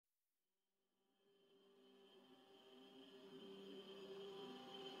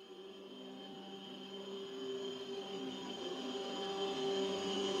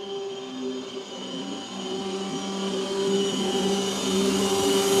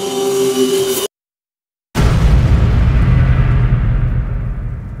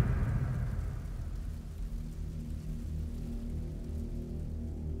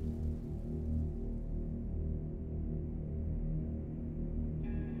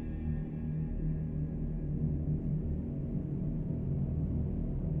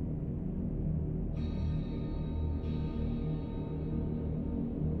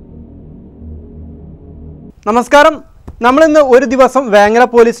നമസ്കാരം. നമ്മളിന്ന് ഒരു ദിവസം വേങ്ങര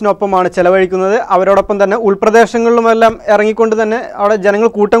പോലീസിനൊപ്പമാണ് ചെലവഴിക്കുന്നത്. അവരോടൊപ്പം തന്നെ ഉൾപ്രദേശങ്ങളിലുമെല്ലാം ഇറങ്ങിക്കൊണ്ട് തന്നെ അവിടെ ജനങ്ങൾ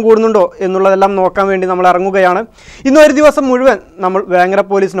കൂട്ടം കൂടുന്നുണ്ടോ എന്നുള്ളതെല്ലാം നോക്കാൻ വേണ്ടി നമ്മൾ ഇറങ്ങുകയാണ്. ഇന്ന് ഒരു ദിവസം മുഴുവൻ നമ്മൾ വേങ്ങര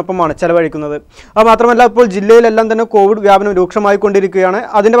പോലീസിനൊപ്പമാണ് ചെലവഴിക്കുന്നത്. അത് മാത്രമല്ല, ഇപ്പോൾ ജില്ലയിലെല്ലാം തന്നെ കോവിഡ് വ്യാപനം രൂക്ഷമായിക്കൊണ്ടിരിക്കുകയാണ്.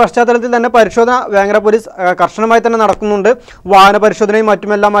 അതിൻ്റെ പശ്ചാത്തലത്തിൽ തന്നെ പരിശോധന വേങ്ങര പോലീസ് കർശനമായി തന്നെ നടക്കുന്നുണ്ട്. വാഹന പരിശോധനയും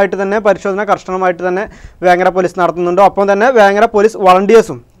മറ്റുമെല്ലാമായിട്ട് തന്നെ പരിശോധന കർശനമായിട്ട് തന്നെ വേങ്ങര പോലീസ് നടത്തുന്നുണ്ട്. ഒപ്പം തന്നെ വേങ്ങര പോലീസ്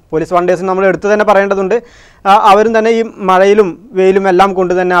വളണ്ടിയേഴ്സിന് നമ്മൾ എടുത്തു തന്നെ പറയേണ്ടതുണ്ട്. അവരും തന്നെ ഈ മഴയിലും വെയിലും എല്ലാം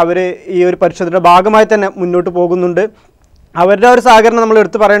കൊണ്ട് തന്നെ അവർ ഈ ഒരു പരിശോധനയുടെ ഭാഗമായി തന്നെ മുന്നോട്ട് പോകുന്നുണ്ട്. അവരുടെ ഒരു സഹകരണം നമ്മൾ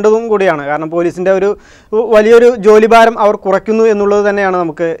എടുത്തു പറയേണ്ടതും കൂടിയാണ്. കാരണം പോലീസിൻ്റെ ഒരു വലിയൊരു ജോലിഭാരം അവർ കുറയ്ക്കുന്നു എന്നുള്ളത് തന്നെയാണ്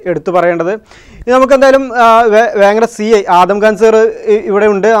നമുക്ക് എടുത്തു പറയേണ്ടത്. ഇത് നമുക്ക് എന്തായാലും വേങ്ങര CI ആദം ഖാൻ സർ ഇവിടെ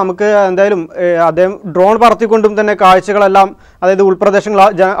ഉണ്ട്. നമുക്ക് എന്തായാലും അദ്ദേഹം ഡ്രോൺ പറത്തിക്കൊണ്ടും തന്നെ കാഴ്ചകളെല്ലാം, അതായത് ഉൾപ്രദേശങ്ങൾ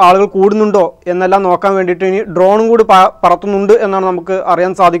ആളുകൾ കൂടുന്നുണ്ടോ എന്നെല്ലാം നോക്കാൻ വേണ്ടിയിട്ട് ഇനി ഡ്രോണും കൂടി പറത്തുന്നുണ്ട് എന്നാണ് നമുക്ക്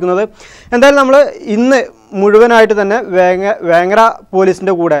അറിയാൻ സാധിക്കുന്നത്. എന്തായാലും നമ്മൾ ഇന്ന് മുഴുവനായിട്ട് തന്നെ വേങ്ങര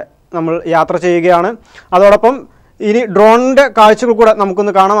പോലീസിൻ്റെ കൂടെ നമ്മൾ യാത്ര ചെയ്യുകയാണ്. അതോടൊപ്പം ഇനി ഡ്രോണിൻ്റെ കാഴ്ചകൾ കൂടെ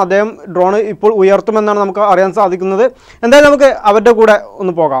നമുക്കൊന്ന് കാണാം. അദ്ദേഹം ഡ്രോൺ ഇപ്പോൾ ഉയർത്തുമെന്നാണ് നമുക്ക് അറിയാൻ സാധിക്കുന്നത്. എന്തായാലും നമുക്ക് അവരുടെ കൂടെ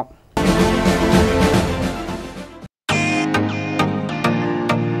ഒന്ന് പോകാം.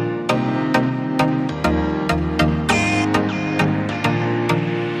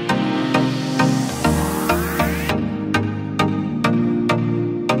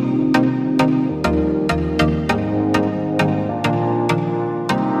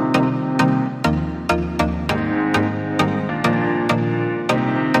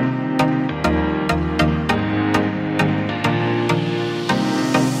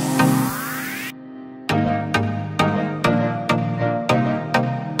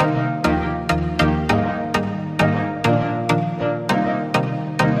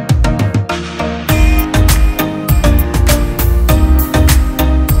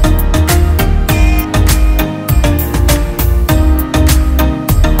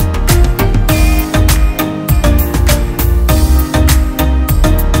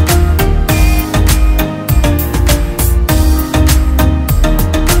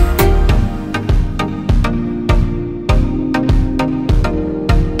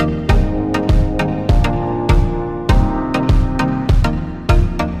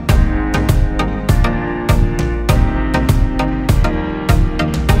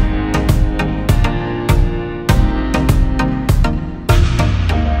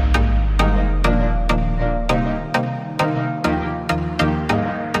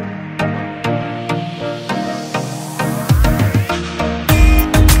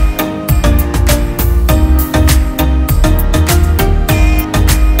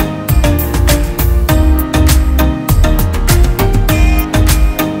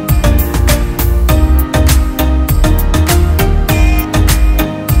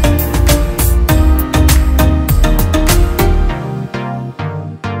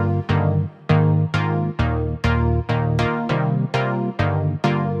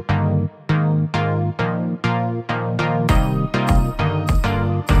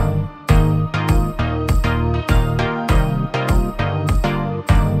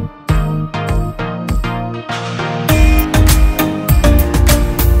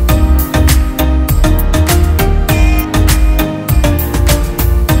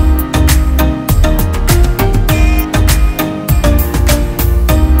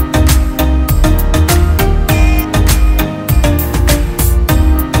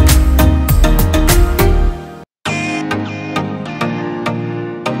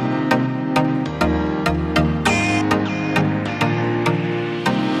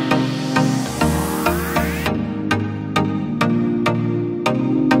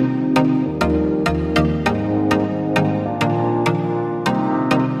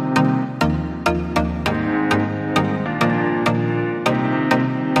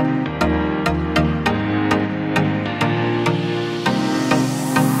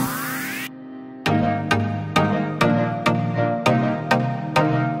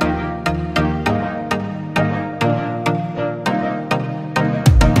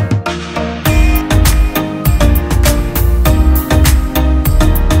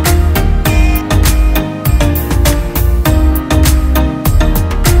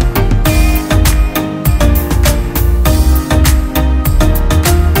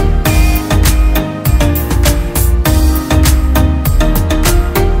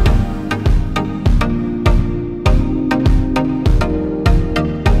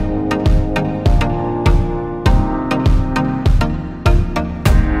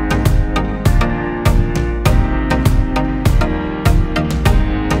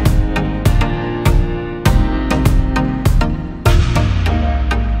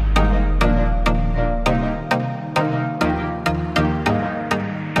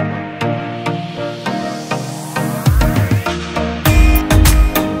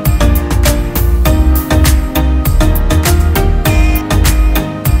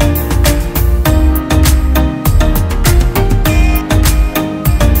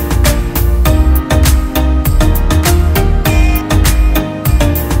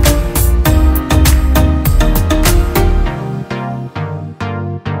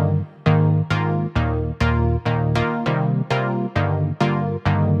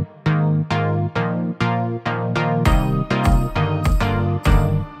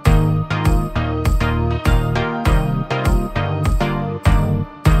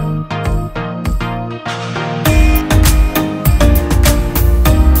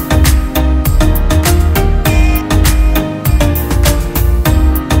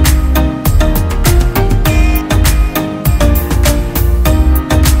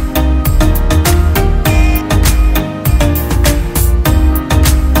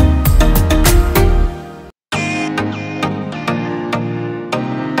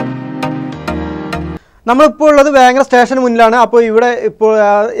 നമ്മളിപ്പോൾ ഉള്ളത് വേങ്ങര സ്റ്റേഷന് മുന്നിലാണ്. അപ്പോൾ ഇവിടെ ഇപ്പോൾ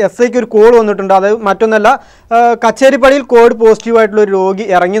SIക്ക് ഒരു കോൾ വന്നിട്ടുണ്ട്. അത് മറ്റൊന്നല്ല, കച്ചേരിപ്പടിയിൽ കോവിഡ് പോസിറ്റീവായിട്ടുള്ള ഒരു രോഗി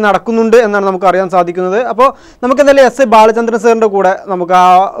ഇറങ്ങി നടക്കുന്നുണ്ട് എന്നാണ് നമുക്ക് അറിയാൻ സാധിക്കുന്നത്. അപ്പോൾ നമുക്ക് എന്തായാലും SI ബാലചന്ദ്രൻ സാറിൻ്റെ കൂടെ നമുക്ക് ആ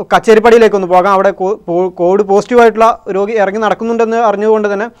കച്ചേരിപ്പടിയിലേക്ക് ഒന്ന് പോകാം. അവിടെ കോവിഡ് പോസിറ്റീവായിട്ടുള്ള രോഗി ഇറങ്ങി നടക്കുന്നുണ്ടെന്ന് അറിഞ്ഞുകൊണ്ട്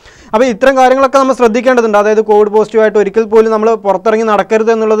തന്നെ അപ്പോൾ ഇത്തരം കാര്യങ്ങളൊക്കെ നമ്മൾ ശ്രദ്ധിക്കേണ്ടതുണ്ട്. അതായത് കോവിഡ് പോസിറ്റീവായിട്ട് ഒരിക്കൽ പോലും നമ്മൾ പുറത്തിറങ്ങി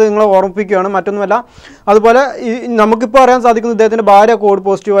നടക്കരുത് എന്നുള്ളത് നിങ്ങളെ ഓർമ്മിപ്പിക്കുകയാണ്, മറ്റൊന്നുമല്ല. അതുപോലെ നമുക്കിപ്പോൾ അറിയാൻ സാധിക്കുന്നത് ഇദ്ദേഹത്തിൻ്റെ ഭാര്യ കോവിഡ്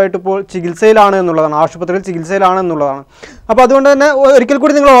പോസിറ്റീവായിട്ട് ഇപ്പോൾ ചികിത്സയിലാണ് എന്നുള്ളതാണ്, ആശുപത്രിയിൽ ചികിത്സയിലാണ് എന്നുള്ളതാണ്. അപ്പോൾ അതുകൊണ്ട് തന്നെ ഒരിക്കൽ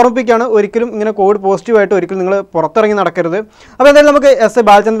കൂടി നിങ്ങൾ ഓർമ്മിപ്പിക്കുകയാണ്, ഒരിക്കലും ഇങ്ങനെ കോവിഡ് പോസിറ്റീവായിട്ട് ഒരിക്കലും നിങ്ങൾ പുറത്തിറങ്ങി നടക്കരുത്. അപ്പോൾ എന്തായാലും നമുക്ക് SI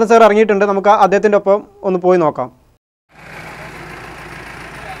ബാലചന്ദ്രൻ സാർ ഇറങ്ങിയിട്ടുണ്ട്, നമുക്ക് അദ്ദേഹത്തിൻ്റെ ഒപ്പം ഒന്ന് പോയി നോക്കാം.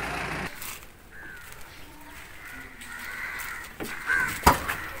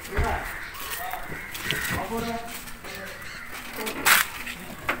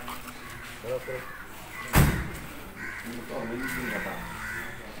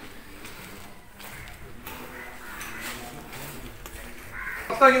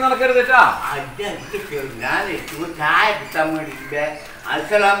 നടക്കരുതട്ടാ. ഞാൻ ചായ കിട്ടാൻ വേണ്ടിട്ട്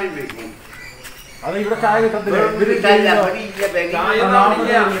അൽസലാമിൽ വെക്കും. അത് ഇവിടെ ചായ കിട്ടത്തില്ല.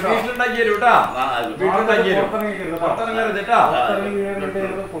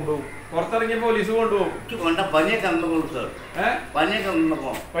 പുറത്തിറങ്ങിയ പോലീസ് കൊണ്ടുപോകും. പനിയൊക്കെ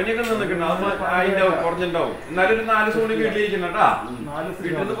അതിന്റെ കുറഞ്ഞിട്ടുണ്ടാവും. എന്നാലും ഒരു 4 സൂണി വീട്ടിലിരിക്കണട്ടാ.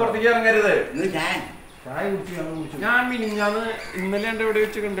 വീട്ടിൽ നിന്ന് പുറത്തേക്ക് ഇറങ്ങരുത്. ഞാൻ മിനിഞ്ഞാന്ന് ഇന്നലെ എന്റെ ഇവിടെ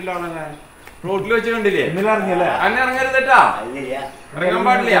വെച്ച് കണ്ടില്ല, ഞാൻ റോഡിൽ വെച്ച് കണ്ടില്ലേ? ഇറങ്ങിയല്ലേ? അങ്ങനെ ഇറങ്ങരുതട്ടാ, ഇറങ്ങാൻ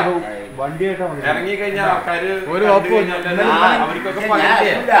പാടില്ല. ഇറങ്ങി കഴിഞ്ഞാൽ ആൾക്കാര് അവർക്കൊക്കെ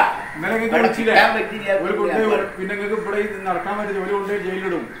പിന്നെ ഇവിടെ നടക്കാൻ പറ്റിയ ജോലി കൊണ്ട്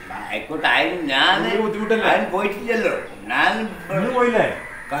ജയിലിടും. ഞാൻ ബുദ്ധിമുട്ടല്ലേ? പോയിട്ടില്ലല്ലോ, ഞാൻ പോയില്ലേ?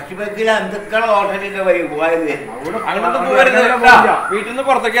 കശുപക്കിലെ എന്തൊക്കെ ഹോട്ടലിന്റെ പോയത്. വീട്ടിൽ നിന്ന്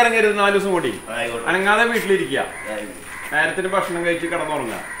പുറത്തേക്ക് ഇറങ്ങരുത് 4 ദിവസം കൂടി. അനങ്ങാതെ വീട്ടിലിരിക്കുക, നേരത്തിന് ഭക്ഷണം കഴിച്ച്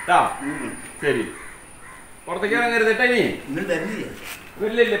കിടന്നുറങ്ങാ. ശരി, പുറത്തേക്ക് ഇറങ്ങരുതട്ടാ. ഇനി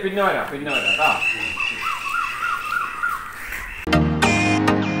ഇല്ല, പിന്നെ വരാം കേട്ടാ.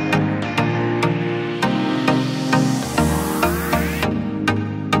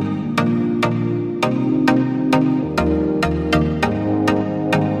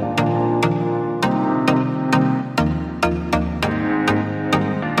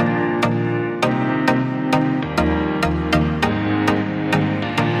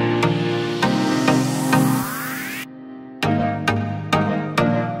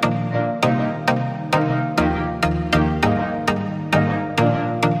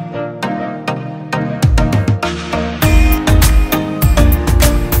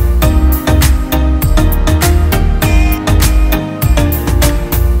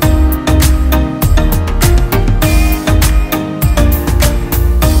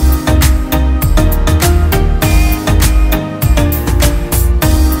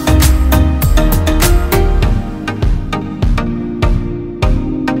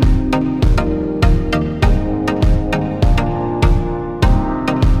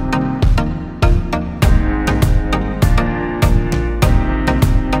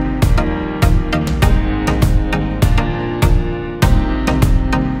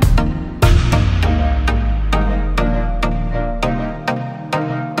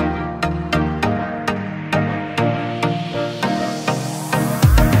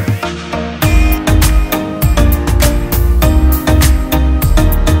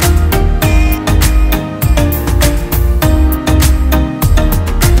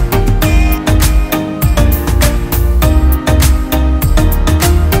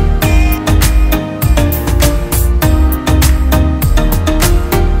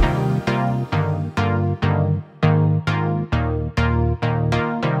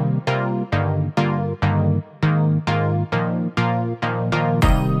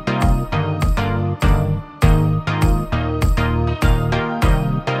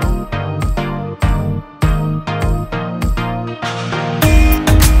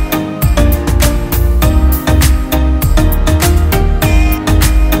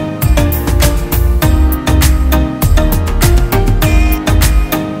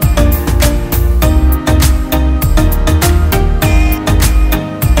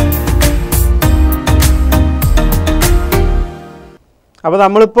 അപ്പോൾ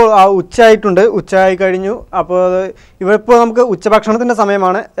നമ്മളിപ്പോൾ ഉച്ചയായിട്ടുണ്ട്, ഉച്ചയായി കഴിഞ്ഞു. അപ്പോൾ ഇപ്പോൾ നമുക്ക് ഉച്ചഭക്ഷണത്തിൻ്റെ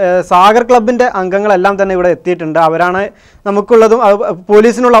സമയമാണ്. സാഗർ ക്ലബിൻ്റെ അംഗങ്ങളെല്ലാം തന്നെ ഇവിടെ എത്തിയിട്ടുണ്ട്. അവരാണ് നമുക്കുള്ളതും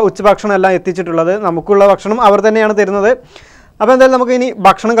പോലീസിനുള്ള ഉച്ചഭക്ഷണം എല്ലാം എത്തിച്ചിട്ടുള്ളത്. നമുക്കുള്ള ഭക്ഷണം അവർ തന്നെയാണ് തരുന്നത്. അപ്പോൾ എന്തായാലും നമുക്ക് ഇനി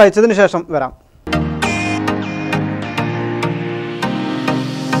ഭക്ഷണം കഴിച്ചതിന് ശേഷം വരാം.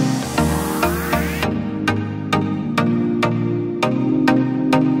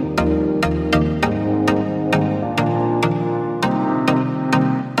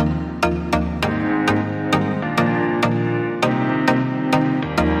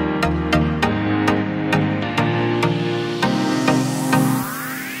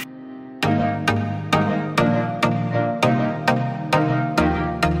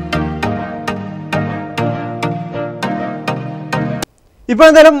 ഇപ്പോൾ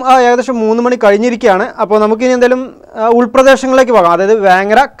എന്തായാലും ഏകദേശം 3 മണി കഴിഞ്ഞിരിക്കുകയാണ്. അപ്പോൾ നമുക്കിനി എന്തായാലും ഉൾപ്രദേശങ്ങളിലേക്ക് പോകാം. അതായത്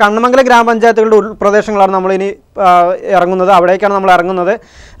വേങ്ങര കണ്ണമംഗലം ഗ്രാമപഞ്ചായത്തുകളുടെ ഉൾപ്രദേശങ്ങളാണ് നമ്മളിനി ഇറങ്ങുന്നത്. അവിടേക്കാണ് നമ്മൾ ഇറങ്ങുന്നത്.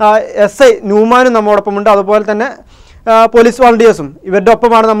 SI ന്യൂമാനും നമ്മോടൊപ്പമുണ്ട്. അതുപോലെ തന്നെ പോലീസ് വോളണ്ടിയേഴ്സും ഇവരുടെ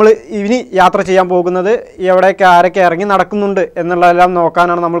ഒപ്പമാണ് നമ്മൾ ഇനി യാത്ര ചെയ്യാൻ പോകുന്നത്. എവിടെയൊക്കെ ആരൊക്കെ ഇറങ്ങി നടക്കുന്നുണ്ട് എന്നുള്ളതെല്ലാം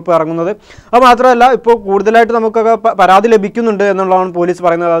നോക്കാനാണ് നമ്മളിപ്പോൾ ഇറങ്ങുന്നത്. അത് മാത്രമല്ല, ഇപ്പോൾ കൂടുതലായിട്ട് നമുക്കൊക്കെ പരാതി ലഭിക്കുന്നുണ്ട് എന്നുള്ളതാണ് പോലീസ്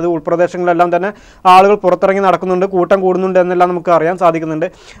പറയുന്നത്. അത് ഉൾപ്രദേശങ്ങളിലെല്ലാം തന്നെ ആളുകൾ പുറത്തിറങ്ങി നടക്കുന്നുണ്ട്, കൂട്ടം കൂടുന്നുണ്ട് എന്നെല്ലാം നമുക്ക് അറിയാൻ സാധിക്കുന്നുണ്ട്.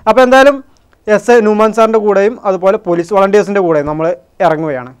 അപ്പോൾ എന്തായാലും SI ന്യൂമാൻ സാറിൻ്റെ കൂടെയും അതുപോലെ പോലീസ് വോളണ്ടിയേഴ്സിൻ്റെ കൂടെയും നമ്മൾ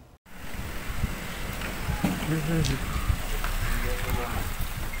ഇറങ്ങുകയാണ്.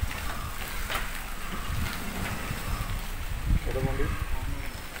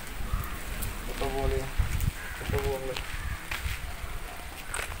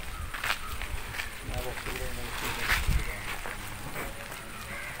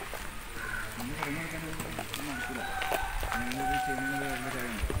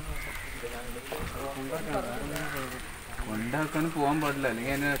 കൊണ്ടാക്കാൻ പോകാൻ പാടില്ല,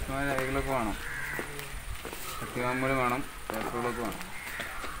 അല്ലെങ്കിൽ അതിന് വ്യക്തമായ രേഖകളൊക്കെ വേണം. സത്യവാങ്മൂലം വേണം, പേപ്പറുകളൊക്കെ വേണം.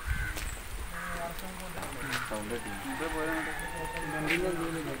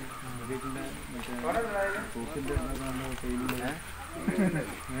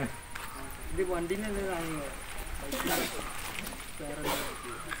 ഇത് വണ്ടിനെ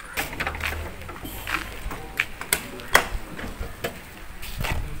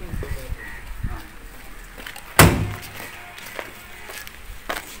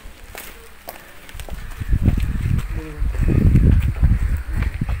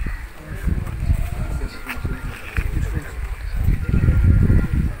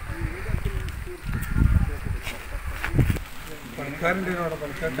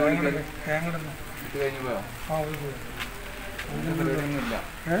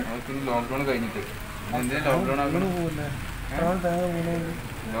ലോക്ക്ഡൌൺ കഴിഞ്ഞിട്ട്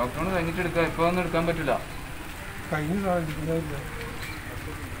ലോക്ക്ഡൌൺ കഴിഞ്ഞിട്ട് എടുക്കാം. ഇപ്പൊ ഒന്നും എടുക്കാൻ പറ്റില്ല.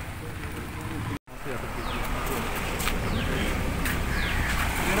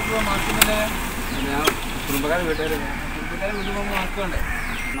 മാസ്കല്ലേ ഞാൻ കുടുംബക്കാരെ വീട്ടുകാരെ വീട്ടിൽ പോകുമ്പോൾ മാസ്ക് വേണ്ടേ?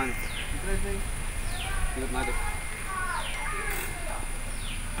 24.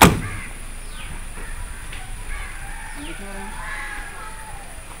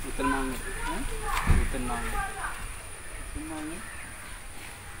 ഉത്തരമാങ്ങ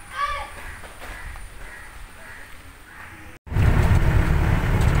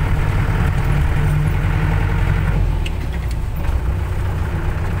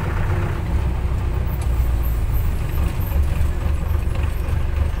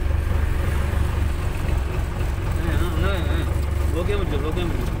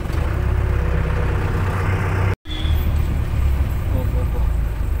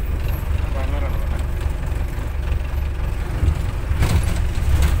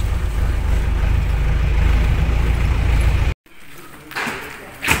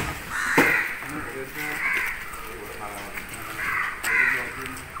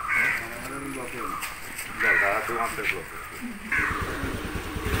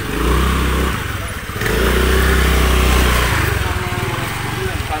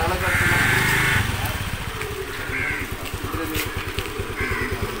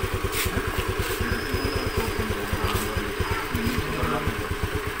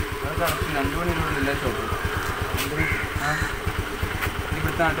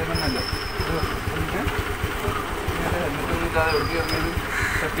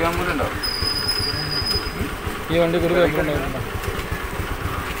സത്യവാങ്മൂലുണ്ടോ? ഈ വണ്ടി ഒരു കടയ്ക്ക്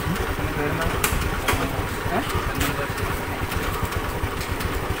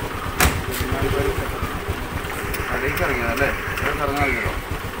ഇറങ്ങിയതല്ലേ? ഇറങ്ങാറില്ലല്ലോ.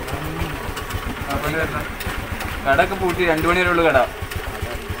 കടയൊക്കെ പൂട്ടി 2 മണി വരെ ഉള്ളു കട.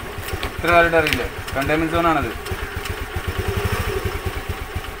 ഇത്ര കാലമായിട്ട് അറിയില്ലേ? കണ്ടെയ്ൻമെന്റ് സോണാണത്.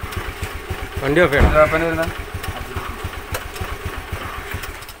 വണ്ടി ഓഫ് വരുന്ന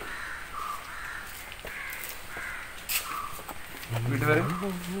വീട്ടിൽ വരും.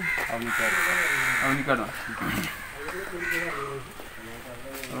 അവനിക്കാട്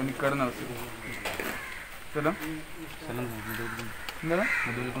സ്ഥലം എന്താ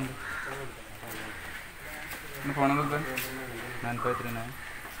ഫോൺ നമ്പർ 9539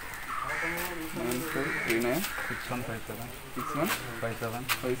 6157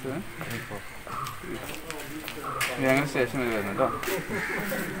 അങ്ങനെ സ്റ്റേഷൻ വരെ വരുന്നു കേട്ടോ.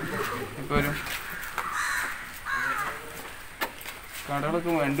 ഇപ്പോൾ വരും. കടകളൊക്കെ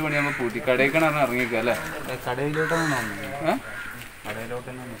 2 മണിയാകുമ്പോൾ പൂട്ടി. കടയിലേക്കാണ് പറഞ്ഞാൽ ഇറങ്ങിക്കുക അല്ലേ? കടയിലോട്ടാണ്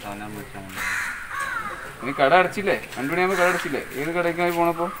കടയിലോട്ട് സാധനം വെച്ചാൽ ഇനി കട അടച്ചില്ലേ? 2 മണിയാകുമ്പോൾ കട അടച്ചില്ലേ? ഏത് കടയ്ക്കായി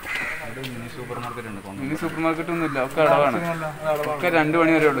പോണപ്പോൾ? സൂപ്പർ മാർക്കറ്റ് ഉണ്ട്. ഇനി സൂപ്പർ മാർക്കറ്റ് ഒന്നും ഇല്ല, ഒക്കെ അടവാണ്. ഒക്കെ 2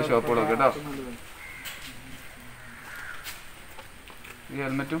 മണി വരെ ഉള്ളൂ ഷോപ്പുകളൊക്കെ കേട്ടോ. ഈ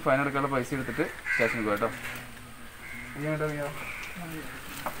ഹെൽമെറ്റും ഫൈൻ അടക്കാനുള്ള പൈസ എടുത്തിട്ട് സ്റ്റേഷനിൽ പോകാം കേട്ടോ.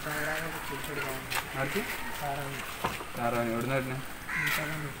 എവിടുന്ന് വരുന്നേ?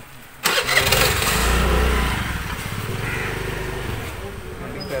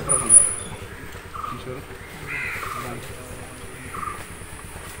 പേപ്പറൊക്കെ ഉണ്ടോ? ഇൻഷുർ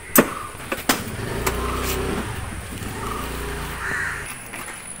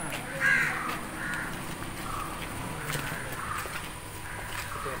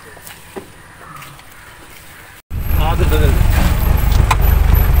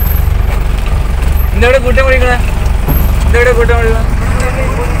ഇതെവിടെ കൂട്ടം വിളിക്കണേ? ഇതെവിടെ കൂട്ടം വിളിക്കണേ?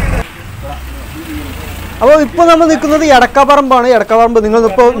 അപ്പോൾ ഇപ്പോൾ നമ്മൾ നിൽക്കുന്നത് എടക്കാപ്പറമ്പാണ്. എടക്കാപ്പറമ്പ്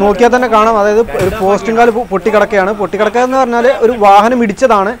നിങ്ങളിപ്പോൾ നോക്കിയാൽ തന്നെ കാണാം. അതായത് ഒരു പോസ്റ്റും കാല് പൊട്ടിക്കിടക്കുകയാണ്. പൊട്ടിക്കിടക്കുക എന്ന് പറഞ്ഞാൽ ഒരു വാഹനം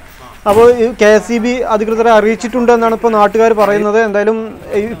ഇടിച്ചതാണ്. അപ്പോൾ KSEB അധികൃതരെ അറിയിച്ചിട്ടുണ്ട് എന്നാണ് ഇപ്പോൾ നാട്ടുകാർ പറയുന്നത്. എന്തായാലും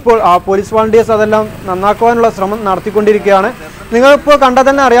ഇപ്പോൾ ആ പോലീസ് വോളണ്ടിയേഴ്സ് അതെല്ലാം നന്നാക്കുവാനുള്ള ശ്രമം നടത്തിക്കൊണ്ടിരിക്കുകയാണ്. നിങ്ങളിപ്പോൾ കണ്ടാൽ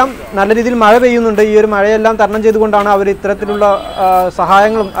തന്നെ അറിയാം, നല്ല രീതിയിൽ മഴ പെയ്യുന്നുണ്ട്. ഈ ഒരു മഴയെല്ലാം തരണം ചെയ്തുകൊണ്ടാണ് അവർ ഇത്തരത്തിലുള്ള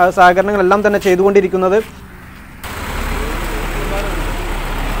സഹായങ്ങളും സഹകരണങ്ങളെല്ലാം തന്നെ ചെയ്തുകൊണ്ടിരിക്കുന്നത്.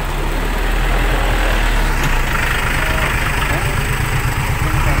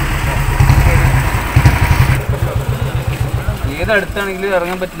 ഏതടുത്താണെങ്കിലും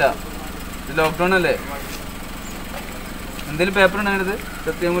ഇറങ്ങാൻ പറ്റില്ല, ലോക്ക്ഡൗൺ അല്ലേ. എന്തെങ്കിലും പേപ്പർ ഉണ്ടായിരുന്നത്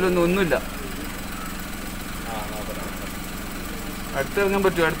സത്യമൂലം ഒന്നുമില്ല. അടുത്ത് ഇറങ്ങാൻ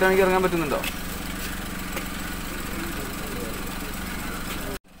പറ്റുമോ? അടുത്താണെങ്കിൽ ഇറങ്ങാൻ പറ്റുന്നുണ്ടോ?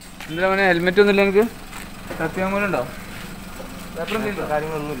 എന്താ അവനെ ഹെൽമെറ്റ് ഒന്നുമില്ല? എനിക്ക് സത്യമൂലം ഉണ്ടോ? പേപ്പർ എന്തെങ്കിലും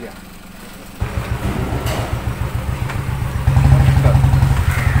കാര്യങ്ങളൊന്നുമില്ല.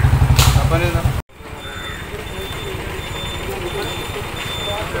 അപ്പം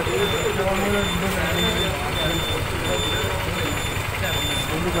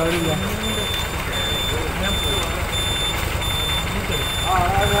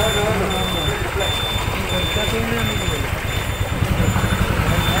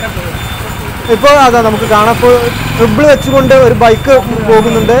ഇപ്പോൾ അതാ നമുക്ക് കാണാം. ഇപ്പോൾ ട്രിബിൾ വെച്ചുകൊണ്ട് ഒരു ബൈക്ക്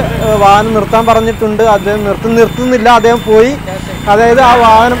പോകുന്നുണ്ട്. വാഹനം നിർത്താൻ പറഞ്ഞിട്ടുണ്ട്. അദ്ദേഹം നിർത്തുന്നില്ല. അദ്ദേഹം പോയി, അതായത് ആ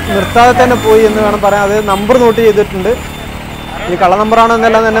വാഹനം നിർത്താതെ തന്നെ പോയി എന്ന് വേണം പറയാൻ. അത് നമ്പർ നോട്ട് ചെയ്തിട്ടുണ്ട്. ഈ കള്ള നമ്പറാണോ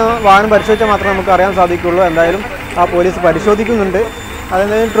എന്നെല്ലാം തന്നെ വാഹനം പരിശോധിച്ചാൽ മാത്രമേ നമുക്ക് അറിയാൻ സാധിക്കുള്ളൂ. എന്തായാലും ആ പോലീസ് പരിശോധിക്കുന്നുണ്ട്.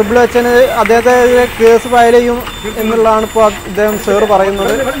 അതെന്തായാലും ട്രിബിൾ വെച്ചതിന് അദ്ദേഹത്തെ കേസ് ഫയൽ ചെയ്യും എന്നുള്ളതാണ് ഇപ്പോൾ അദ്ദേഹം സാർ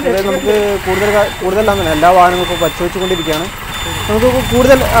പറയുന്നത്. അതായത് നമുക്ക് കൂടുതലെല്ലാം തന്നെ എല്ലാ വാഹനങ്ങളും ഇപ്പോൾ പരിശോധിച്ചുകൊണ്ടിരിക്കുകയാണ്. നമുക്ക്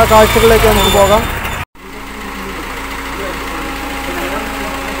കൂടുതൽ കാഴ്ചകളിലേക്ക് നമുക്ക് പോകാം.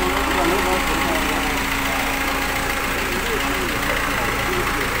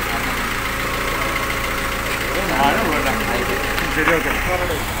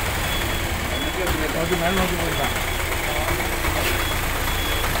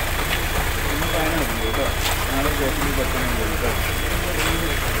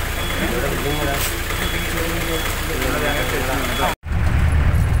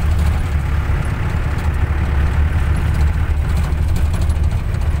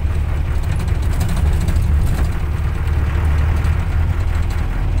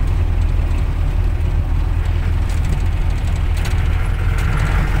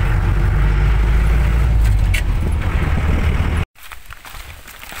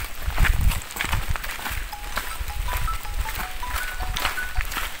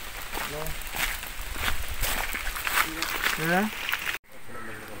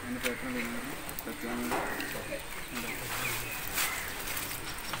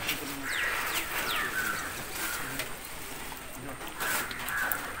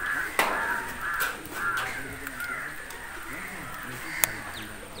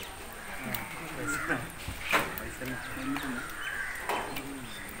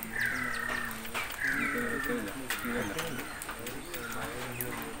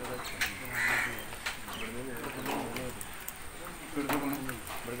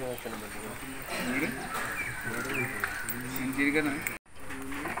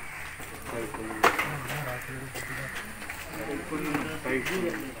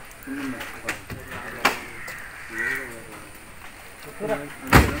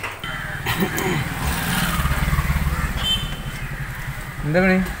 എന്താ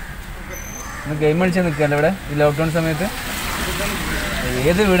പണി? ഗെയിം കളിച്ചാൽ നിൽക്കല്ലേ ഇവിടെ ഈ ലോക്ക്ഡൗൺ സമയത്ത്?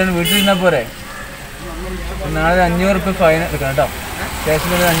 ഏത് വീടാണ്? വീട്ടിലിരുന്നാൽ പോരെ? നാളെ 500 രൂപ ഫൈൻ എടുക്കണം കേട്ടോ.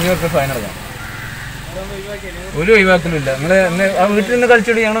 സ്റ്റേഷനിൽ 500 രൂപ ഫൈൻ എടുക്കാം. ഒരു ഒഴിവാക്കലും ഇല്ല. നിങ്ങൾ ആ വീട്ടിൽ നിന്ന്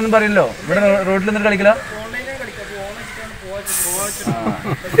കളിച്ചോളൂ, ഞങ്ങളൊന്നും പറയല്ലോ. ഇവിടെ റോഡിൽ നിന്നിട്ട് കളിക്കില്ല.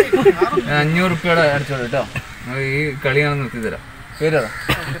 500 രൂപയുടെ അടിച്ചോളൂ കേട്ടോ. ഈ കളി ഞാൻ നിർത്തി തരാം. പേരാ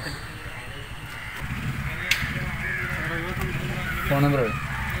ഫോൺ നമ്പർ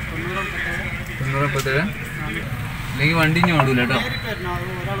 9047 അല്ലെങ്കിൽ വണ്ടി ഇനി കൊണ്ടൂല കേട്ടോ.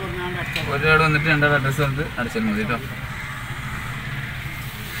 ഒരാൾ വന്നിട്ട് രണ്ടാൾ അഡ്രസ്സ് വന്നിട്ട് അടച്ചാൽ മതി കേട്ടോ.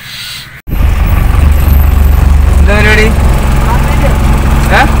 എന്താ പരിപാടി?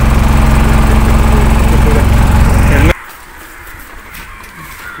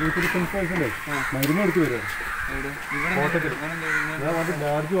 മരുന്ന് എടുത്ത് വരുമോ? ഞാൻ വന്ന്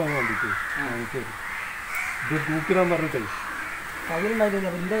ചാർജ് വാങ്ങാൻ വേണ്ടിയിട്ട് ഇത് തൂക്കിടാൻ പറഞ്ഞിട്ടേ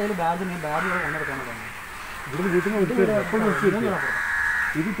ഇവിടുന്ന് വീട്ടിൽ നിന്ന് വിളിച്ചു എപ്പോഴും വിളിച്ചു വരുത്തില്ല.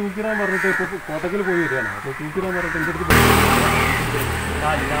 ഇത് തൂക്കിടാൻ പറഞ്ഞിട്ട് ഇപ്പോൾ കോട്ടക്കൽ പോയി വരികയാണ്. അപ്പോൾ തൂക്കിടാൻ പറഞ്ഞിട്ട് എൻ്റെ അടുത്ത് വണ്ടി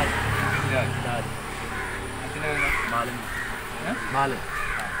ഉണ്ടാവില്ല.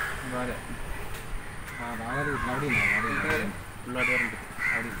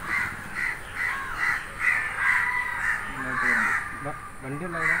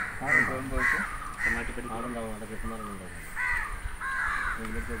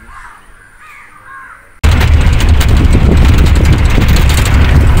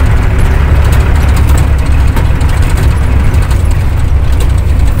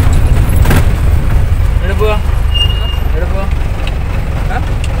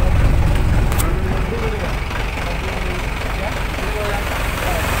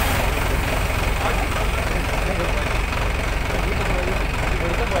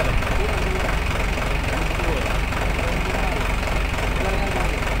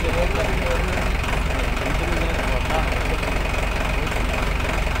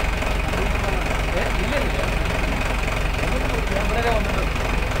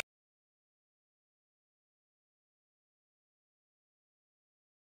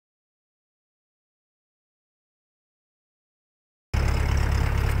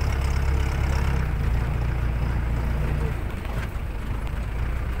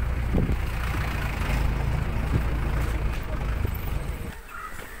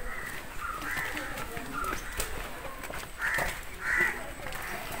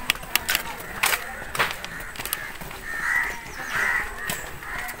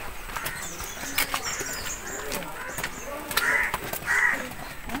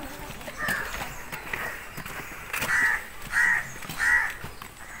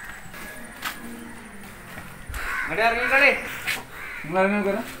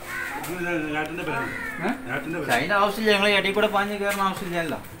 അതിന്റെ ആവശ്യമില്ല. ഞങ്ങൾ ഇടയിൽ കൂടെ പാഞ്ഞ് കയറുന്ന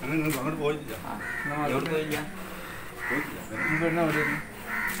ആവശ്യമില്ലല്ലോ. അങ്ങോട്ട് പോയിട്ടില്ല. എവിടെ പോയില്ല.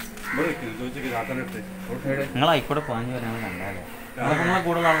 നിങ്ങൾ ആയിക്കോട്ടെ പാഞ്ഞ് വരാൻ കണ്ടാലോ. നിങ്ങളെ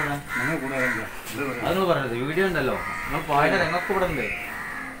കൂടുതൽ ആളുടെ അത് നിങ്ങൾ പറയരുത്. വീഡിയോ ഉണ്ടല്ലോ. നിങ്ങൾ പായുടെ രംഗമൊക്കെ ഇവിടെ ഉണ്ട്.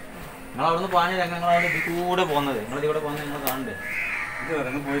 നിങ്ങൾ അവിടുന്ന് പാഞ്ഞ രംഗങ്ങളാണ് ഇതിൽ കൂടെ പോകുന്നത്. നിങ്ങൾ ഇതിലൂടെ പോകുന്നത് നിങ്ങൾ കാണണ്ടേ.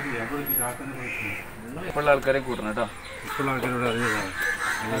 ഇപ്പോഴുള്ള ആൾക്കാരെ കൂട്ടണം കേട്ടോ. ഇപ്പോഴുള്ള ആൾക്കാരോട്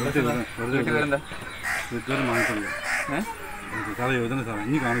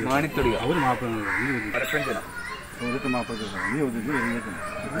മാണിത്തൊടിക അവർ മാപ്പ്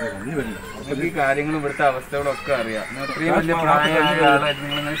ഈ കാര്യങ്ങളും ഇവിടുത്തെ അവസ്ഥകളും ഒക്കെ അറിയാം. ഇത്രയും വലിയ പ്രായമായ ആളായിട്ട്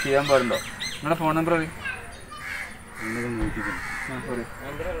നിങ്ങൾ ഇങ്ങനെ ചെയ്യാൻ പാടുണ്ടോ? നിങ്ങളുടെ ഫോൺ നമ്പർ അറിയാം.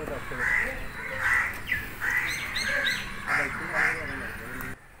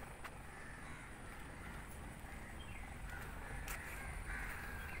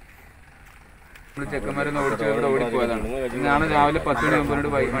 സോറി ചെക്കന്മാരൊന്ന് ഓടിച്ചവരോട് ഓടിപ്പോയതാണ്. നാളെ രാവിലെ 10 മണി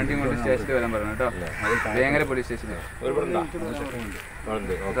 9 വണ്ടിയും കൊണ്ട് സ്റ്റേഷനിൽ വരാൻ പറഞ്ഞു കേട്ടോ. വേങ്ങര പോലീസ് സ്റ്റേഷനിൽ.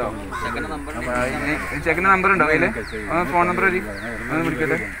 ചെക്കൻ്റെ നമ്പർ ഉണ്ടോ കയ്യിൽ? ഫോൺ നമ്പർ ഒന്ന്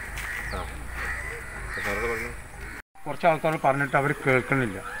വിളിക്കട്ടെ. കുറച്ച് ആൾക്കാർ പറഞ്ഞിട്ട് അവർ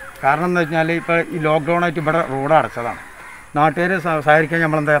കേൾക്കണില്ല. കാരണം എന്താ വെച്ചാൽ ഇപ്പോൾ ഈ ലോക്ക്ഡൗണായിട്ട് ഇവിടെ റോഡ് അടച്ചതാണ്. നാട്ടുകാരെ സഹകരിക്കാൻ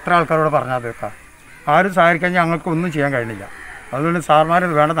നമ്മളെന്താ എത്ര ആൾക്കാരോട് പറഞ്ഞാൽ കേൾക്കാം. ആരും സഹകരിക്കാൻ ഞങ്ങൾക്ക് ഒന്നും ചെയ്യാൻ കഴിഞ്ഞില്ല. അതുകൊണ്ട് സാർമാർ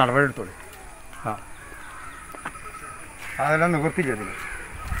വേണ്ട നടപടി എടുത്തോളൂ. അതെല്ലാം നിവൃത്തി ചെയ്തില്ല.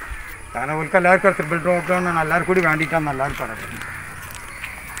 കാരണം അവർക്ക് എല്ലാവർക്കും ട്രിപ്പിൾ ലോക്ക്ഡൗൺ ആണ് എല്ലാവർക്കും കൂടി വേണ്ടിയിട്ടാണ് എല്ലാവരും പറയുന്നത്.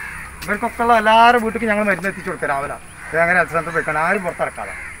 ഇവർക്കൊക്കെ ഉള്ള എല്ലാവരും വീട്ടിൽ ഞങ്ങൾ മരുന്ന് എത്തിച്ചു കൊടുക്കുക. രാവിലെ വേങ്ങര അച്ഛനത്ത് വെക്കണം. ആരും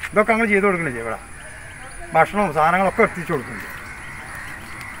പുറത്തിറക്കാതെ ഇതൊക്കെ ഞങ്ങൾ ചെയ്ത് കൊടുക്കുന്നില്ല. ഇവിടെ ഭക്ഷണവും സാധനങ്ങളൊക്കെ എത്തിച്ചു കൊടുക്കുന്നുണ്ട്.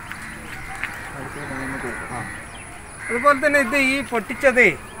 അതുപോലെ തന്നെ ഇത് ഈ പൊട്ടിച്ചതേ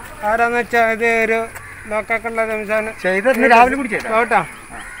ആരാന്ന് വെച്ചാൽ ഇത് ഒരു നോക്കാക്കുള്ള സംസാരം ചെയ്ത് രാവിലെ കൂടി ചെയ്താൽ കേട്ടോ.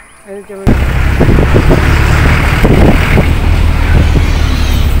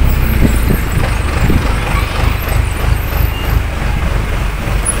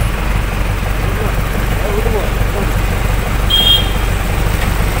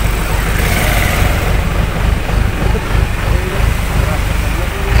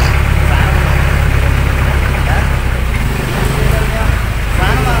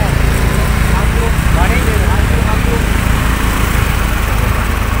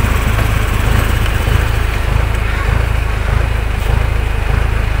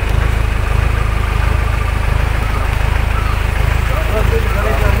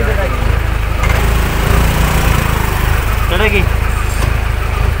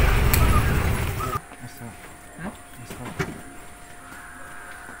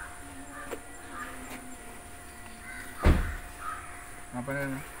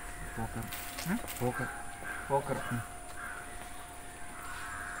 അപ്പം പോക്കർ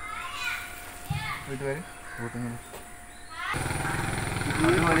വീട്ടുപേര് പുറത്തുനിന്ന്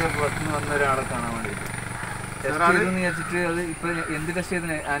വന്ന ഒരാളെ കാണാൻ വേണ്ടിയിട്ട് ടെസ്റ്റ് ചെയ്തെന്ന് വിചാരിച്ചിട്ട് അത് ഇപ്പം എന്ത് ടെസ്റ്റ്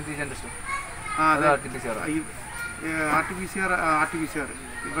ചെയ്തത് ആൻറ്റിജൻ ടെസ്റ്റോ അത് RT-PCR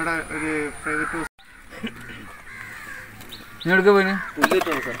ഇവിടെ ഒരു പ്രൈവറ്റ് നീ എടുക്കാൻ പോയിന്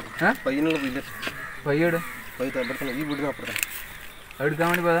പയ്യോട് എടുക്കാൻ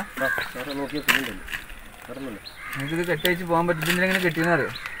വേണ്ടി പോയതാ നിനക്കിത് കെട്ടയച്ച് പോകാൻ പറ്റും എന്തിനെങ്ങനെ കെട്ടിയെന്ന് അറിയോ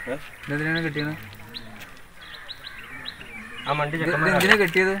എന്തിനാണ് കെട്ടിയത് എന്തിനാ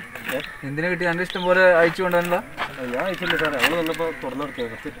കെട്ടിയത് എന്തിനാ കെട്ടിയത് എൻ്റെ ഇഷ്ടം പോലെ അയച്ചു കൊണ്ടുവന്നില്ല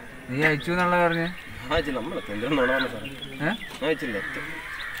നീ അയച്ചു എന്നുള്ള പറഞ്ഞേ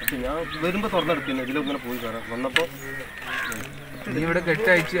നീ ഇവിടെ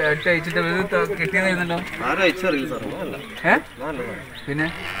അയച്ചിട്ട് കെട്ടിയെന്നായിരുന്നല്ലോ പിന്നെ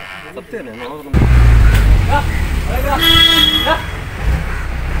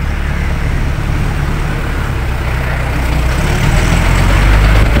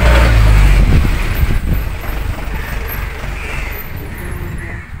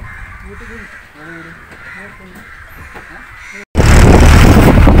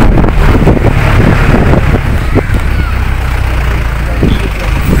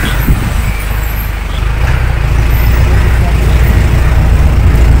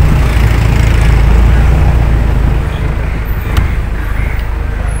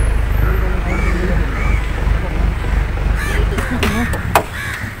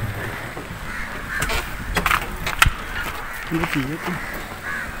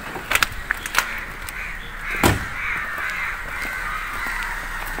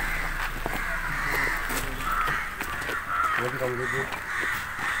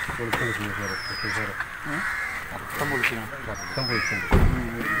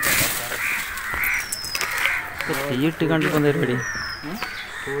തീയിട്ട് കണ്ടിപ്പോ പരിപാടി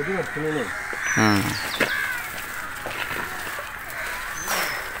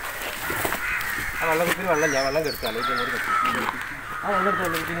വെള്ളത്തിൽ വെള്ളം ഞാൻ വെള്ളം കെടുത്താൽ ആ വെള്ളം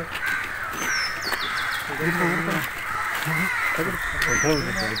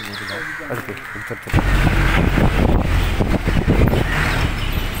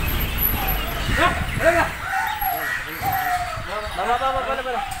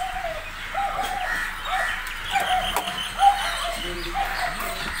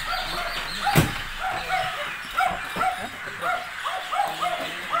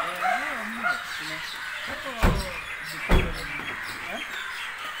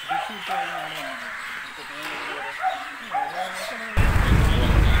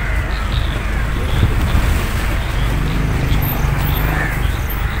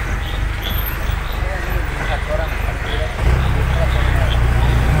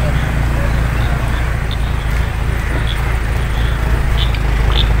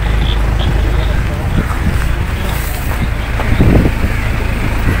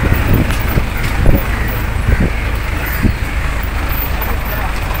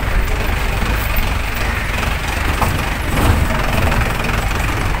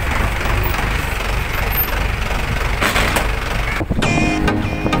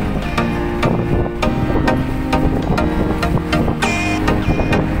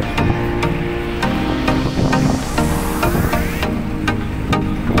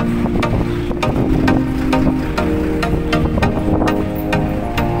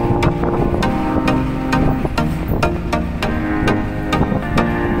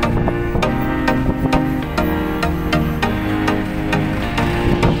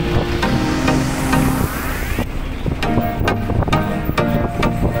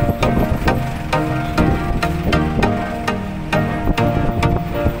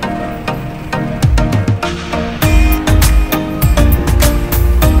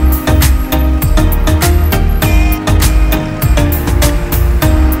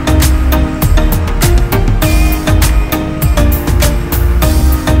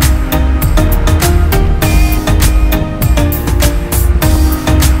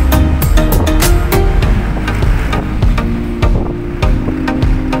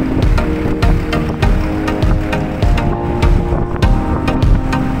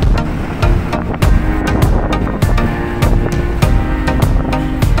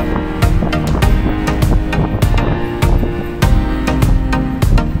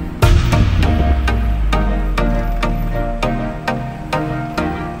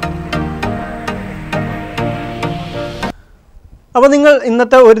അപ്പോൾ നിങ്ങൾ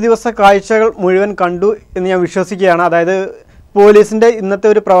ഇന്നത്തെ ഒരു ദിവസ കാഴ്ചകൾ മുഴുവൻ കണ്ടു എന്ന് ഞാൻ വിശ്വസിക്കുകയാണ്. അതായത് പോലീസിൻ്റെ ഇന്നത്തെ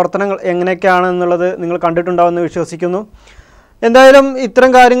ഒരു പ്രവർത്തനങ്ങൾ എങ്ങനെയൊക്കെയാണെന്നുള്ളത് നിങ്ങൾ കണ്ടിട്ടുണ്ടാവുമെന്ന് വിശ്വസിക്കുന്നു. എന്തായാലും ഇത്തരം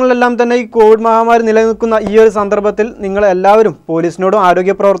കാര്യങ്ങളെല്ലാം തന്നെ ഈ കോവിഡ് മഹാമാരി നിലനിൽക്കുന്ന ഈ ഒരു സന്ദർഭത്തിൽ നിങ്ങൾ എല്ലാവരും പോലീസിനോടും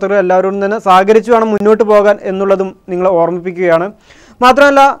ആരോഗ്യ പ്രവർത്തകരും എല്ലാവരോടും തന്നെ സഹകരിച്ച് വേണം മുന്നോട്ട് പോകാൻ എന്നുള്ളതും നിങ്ങളെ ഓർമ്മിപ്പിക്കുകയാണ്.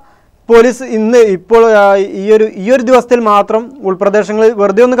 മാത്രമല്ല പോലീസ് ഇപ്പോൾ ഈ ഒരു ദിവസത്തിൽ മാത്രം ഉൾപ്രദേശങ്ങളിൽ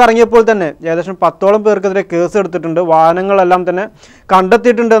വെറുതെ ഒന്ന് കറങ്ങിയപ്പോൾ തന്നെ ഏകദേശം 10ഓളം പേർക്കെതിരെ കേസ് എടുത്തിട്ടുണ്ട്. വാഹനങ്ങളെല്ലാം തന്നെ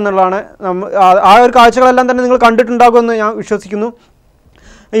കണ്ടെത്തിയിട്ടുണ്ട് എന്നുള്ളതാണ്. ആ ഒരു കാഴ്ചകളെല്ലാം തന്നെ നിങ്ങൾ കണ്ടിട്ടുണ്ടാകുമെന്ന് ഞാൻ വിശ്വസിക്കുന്നു.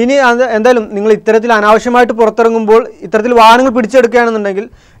 ഇനി എന്തായാലും നിങ്ങൾ ഇത്തരത്തിൽ അനാവശ്യമായിട്ട് പുറത്തിറങ്ങുമ്പോൾ ഇത്തരത്തിൽ വാഹനങ്ങൾ പിടിച്ചെടുക്കുകയാണെന്നുണ്ടെങ്കിൽ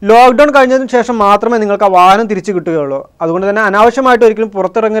ലോക്ക്ഡൗൺ കഴിഞ്ഞതിന് ശേഷം മാത്രമേ നിങ്ങൾക്ക് ആ വാഹനം തിരിച്ചു കിട്ടുകയുള്ളൂ. അതുകൊണ്ട് തന്നെ അനാവശ്യമായിട്ട് ഒരിക്കലും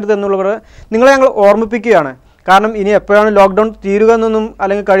പുറത്തിറങ്ങരുത് എന്നുള്ളത് നിങ്ങളെ ഞങ്ങൾ ഓർമ്മിപ്പിക്കുകയാണ്. കാരണം ഇനി എപ്പോഴാണ് ലോക്ക്ഡൗൺ തീരുക എന്നൊന്നും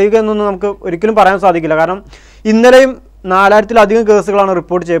അല്ലെങ്കിൽ കഴിയുക എന്നൊന്നും നമുക്ക് ഒരിക്കലും പറയാൻ സാധിക്കില്ല. കാരണം ഇന്നലെയും 4000-ലധികം കേസുകളാണ്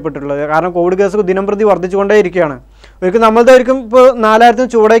റിപ്പോർട്ട് ചെയ്യപ്പെട്ടിട്ടുള്ളത്. കാരണം കോവിഡ് കേസ് ദിനംപ്രതി വർദ്ധിച്ചുകൊണ്ടേയിരിക്കുകയാണ്. ഒരിക്കലും നമ്മളുടെ ഇപ്പോൾ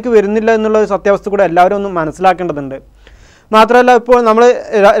 4000-ന് ചുവടേക്ക് വരുന്നില്ല എന്നുള്ള സത്യാവസ്ഥ കൂടെ എല്ലാവരും ഒന്ന് മനസ്സിലാക്കേണ്ടതുണ്ട്. മാത്രമല്ല ഇപ്പോൾ നമ്മൾ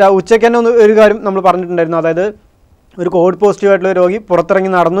ഉച്ചയ്ക്ക് തന്നെ ഒരു കാര്യം നമ്മൾ പറഞ്ഞിട്ടുണ്ടായിരുന്നു. അതായത് ഒരു കോവിഡ് പോസിറ്റീവായിട്ടുള്ള രോഗി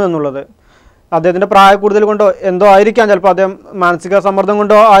പുറത്തിറങ്ങി നടന്നു എന്നുള്ളത് അദ്ദേഹത്തിൻ്റെ പ്രായ കൂടുതൽ കൊണ്ടോ എന്തോ ആയിരിക്കാം, ചിലപ്പോൾ അദ്ദേഹം മാനസിക സമ്മർദ്ദം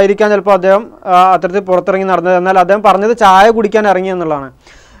കൊണ്ടോ ആയിരിക്കാം ചിലപ്പോൾ അദ്ദേഹം അത്തരത്തിൽ പുറത്തിറങ്ങി നടന്നത്. എന്നാൽ അദ്ദേഹം പറഞ്ഞത് ചായ കുടിക്കാൻ ഇറങ്ങി എന്നുള്ളതാണ്.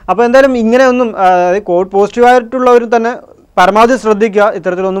 അപ്പോൾ എന്തായാലും ഇങ്ങനെയൊന്നും കോവിഡ് പോസിറ്റീവായിട്ടുള്ളവരും തന്നെ പരമാവധി ശ്രദ്ധിക്കുക,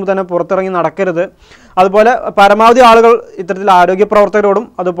 ഇത്തരത്തിലൊന്നും തന്നെ പുറത്തിറങ്ങി നടക്കരുത്. അതുപോലെ പരമാവധി ആളുകൾ ഇത്തരത്തിൽ ആരോഗ്യ പ്രവർത്തകരോടും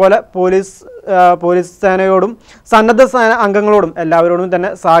അതുപോലെ പോലീസ് സേനയോടും സന്നദ്ധ സേന അംഗങ്ങളോടും എല്ലാവരോടും തന്നെ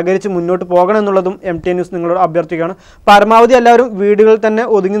സഹകരിച്ച് മുന്നോട്ട് പോകണം എന്നുള്ളതും MTN ന്യൂസ് നിങ്ങളോട് അഭ്യർത്ഥിക്കുകയാണ്. പരമാവധി എല്ലാവരും വീടുകളിൽ തന്നെ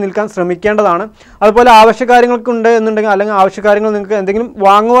ഒതുങ്ങി നിൽക്കാൻ ശ്രമിക്കേണ്ടതാണ്. അതുപോലെ ആവശ്യകാര്യങ്ങൾക്കുണ്ട് എന്നുണ്ടെങ്കിൽ അല്ലെങ്കിൽ ആവശ്യകാര്യങ്ങൾ നിങ്ങൾക്ക് എന്തെങ്കിലും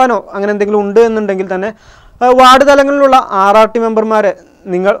വാങ്ങുവാനോ അങ്ങനെ എന്തെങ്കിലും ഉണ്ട് എന്നുണ്ടെങ്കിൽ തന്നെ വാർഡ് തലങ്ങളിലുള്ള RRT മെമ്പർമാരെ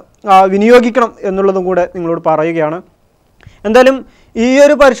നിങ്ങൾ വിനിയോഗിക്കണം എന്നുള്ളതും കൂടെ നിങ്ങളോട് പറയുകയാണ്. എന്തായാലും ഈ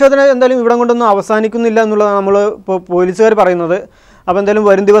ഒരു പരിശോധന എന്തായാലും ഇവിടം കൊണ്ടൊന്നും അവസാനിക്കുന്നില്ല എന്നുള്ളതാണ് നമ്മൾ ഇപ്പോൾ പോലീസുകാർ പറയുന്നത്. അപ്പോൾ എന്തായാലും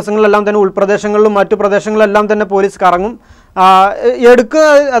വരും ദിവസങ്ങളിലെല്ലാം തന്നെ ഉൾപ്രദേശങ്ങളിലും മറ്റു പ്രദേശങ്ങളിലെല്ലാം തന്നെ പോലീസ് കറങ്ങും.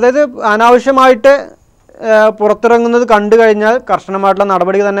 അതായത് അനാവശ്യമായിട്ട് പുറത്തിറങ്ങുന്നത് കണ്ടു കഴിഞ്ഞാൽ കർശനമായിട്ടുള്ള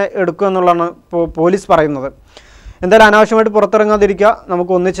നടപടി തന്നെ എടുക്കുക എന്നുള്ളതാണ് പോലീസ് പറയുന്നത്. എന്തായാലും അനാവശ്യമായിട്ട് പുറത്തിറങ്ങാതിരിക്കുക,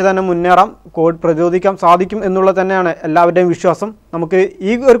 നമുക്ക് ഒന്നിച്ച് തന്നെ മുന്നേറാം, കോവിഡ് പ്രതിരോധിക്കാൻ സാധിക്കും എന്നുള്ളത് തന്നെയാണ് എല്ലാവരുടെയും വിശ്വാസം. നമുക്ക്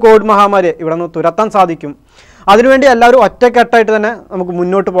ഈ ഒരു കോവിഡ് മഹാമാരിയെ ഇവിടെ നിന്ന് തുരത്താൻ സാധിക്കും. അതിനുവേണ്ടി എല്ലാവരും ഒറ്റക്കെട്ടായിട്ട് തന്നെ നമുക്ക്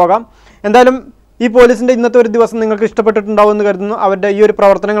മുന്നോട്ട് പോകാം. എന്തായാലും ഈ പോലീസിൻ്റെ ഇന്നത്തെ ഒരു ദിവസം നിങ്ങൾക്ക് ഇഷ്ടപ്പെട്ടിട്ടുണ്ടാവും എന്ന് കരുതുന്നു. അവരുടെ ഈ ഒരു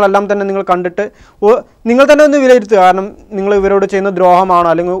പ്രവർത്തനങ്ങളെല്ലാം തന്നെ നിങ്ങൾ കണ്ടിട്ട് നിങ്ങൾ തന്നെ ഒന്ന് വിലയിരുത്തുക. കാരണം നിങ്ങൾ ഇവരോട് ചെയ്യുന്ന ദ്രോഹമാണോ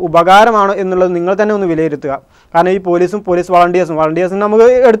അല്ലെങ്കിൽ ഉപകാരമാണോ എന്നുള്ളത് നിങ്ങൾ തന്നെ ഒന്ന് വിലയിരുത്തുക. കാരണം ഈ പോലീസും പോലീസ് വളണ്ടിയേഴ്സും നമുക്ക്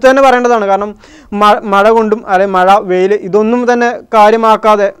എടുത്തു തന്നെ പറയേണ്ടതാണ്. കാരണം മഴ കൊണ്ടും അല്ലെങ്കിൽ മഴ വെയിൽ ഇതൊന്നും തന്നെ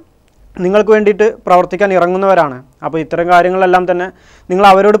കാര്യമാക്കാതെ നിങ്ങൾക്ക് വേണ്ടിയിട്ട് പ്രവർത്തിക്കാൻ ഇറങ്ങുന്നവരാണ്. അപ്പോൾ ഇത്തരം കാര്യങ്ങളെല്ലാം തന്നെ നിങ്ങൾ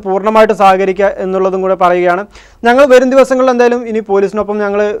അവരോട് പൂർണ്ണമായിട്ട് സഹകരിക്കുക എന്നുള്ളതും കൂടെ പറയുകയാണ്. ഞങ്ങൾ വരും ദിവസങ്ങളിൽ എന്തായാലും ഇനി പോലീസിനൊപ്പം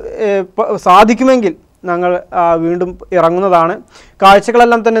ഞങ്ങൾ സാധിക്കുമെങ്കിൽ ഞങ്ങൾ വീണ്ടും ഇറങ്ങുന്നതാണ്.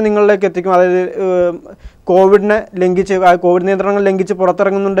 കാഴ്ചകളെല്ലാം തന്നെ നിങ്ങളിലേക്ക് എത്തിക്കും. അതായത് കോവിഡ് നിയന്ത്രണങ്ങൾ ലംഘിച്ച്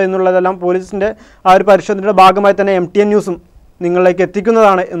പുറത്തിറങ്ങുന്നുണ്ട് എന്നുള്ളതെല്ലാം പോലീസിൻ്റെ ആ ഒരു പരിശോധനയുടെ ഭാഗമായി തന്നെ MTN ന്യൂസും നിങ്ങളിലേക്ക്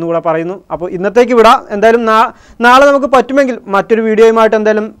എത്തിക്കുന്നതാണ് എന്നുകൂടെ പറയുന്നു. അപ്പോൾ ഇന്നത്തേക്ക് വിടാം. എന്തായാലും നാളെ നമുക്ക് പറ്റുമെങ്കിൽ മറ്റൊരു വീഡിയോയുമായിട്ട്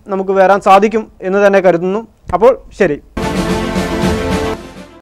എന്തായാലും നമുക്ക് വരാൻ സാധിക്കും എന്ന് തന്നെ കരുതുന്നു. അപ്പോൾ ശരി.